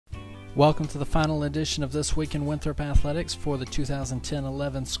Welcome to the final edition of This Week in Winthrop Athletics for the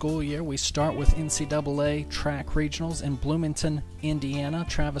 2010-11 school year. We start with NCAA track regionals in Bloomington, Indiana.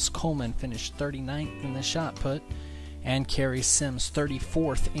 Travis Coleman finished 39th in the shot put, and Kerry Sims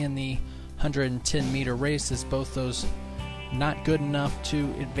 34th in the 110-meter races. Both those not good enough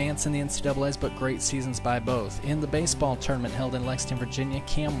to advance in the NCAAs, but great seasons by both. In the baseball tournament held in Lexington, Virginia,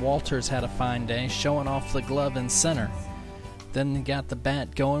 Cam Walters had a fine day, showing off the glove in center. Then he got the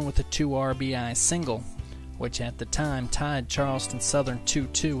bat going with a 2 RBI single, which at the time tied Charleston Southern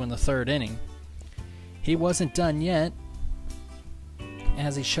 2-2 in the third inning. He wasn't done yet,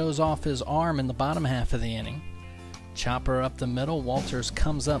 as he shows off his arm in the bottom half of the inning. Chopper up the middle, Walters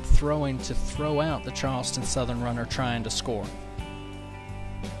comes up throwing to throw out the Charleston Southern runner trying to score.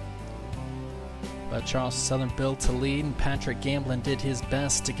 But Charleston Southern built to lead, and Patrick Gamblin did his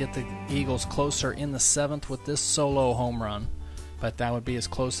best to get the Eagles closer in the 7th with this solo home run. But that would be as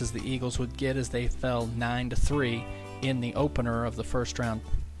close as the Eagles would get, as they fell 9-3 in the opener of the first round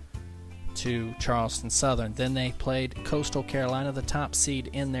to Charleston Southern. Then they played Coastal Carolina, the top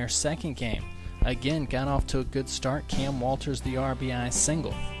seed, in their second game. Again, got off to a good start. Cam Walters the RBI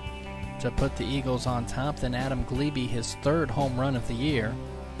single to put the Eagles on top. Then Adam Glebe, his third home run of the year,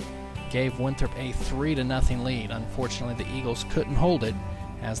 gave Winthrop a 3-0 lead. Unfortunately, the Eagles couldn't hold it,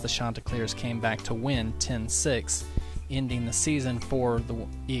 as the Chanticleers came back to win 10-6, ending the season for the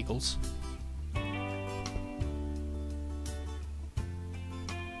Eagles.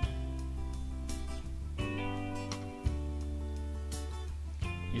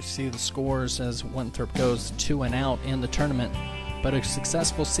 You see the scores as Winthrop goes 2-0 in the tournament, but a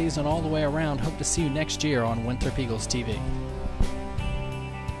successful season all the way around. Hope to see you next year on Winthrop Eagles TV.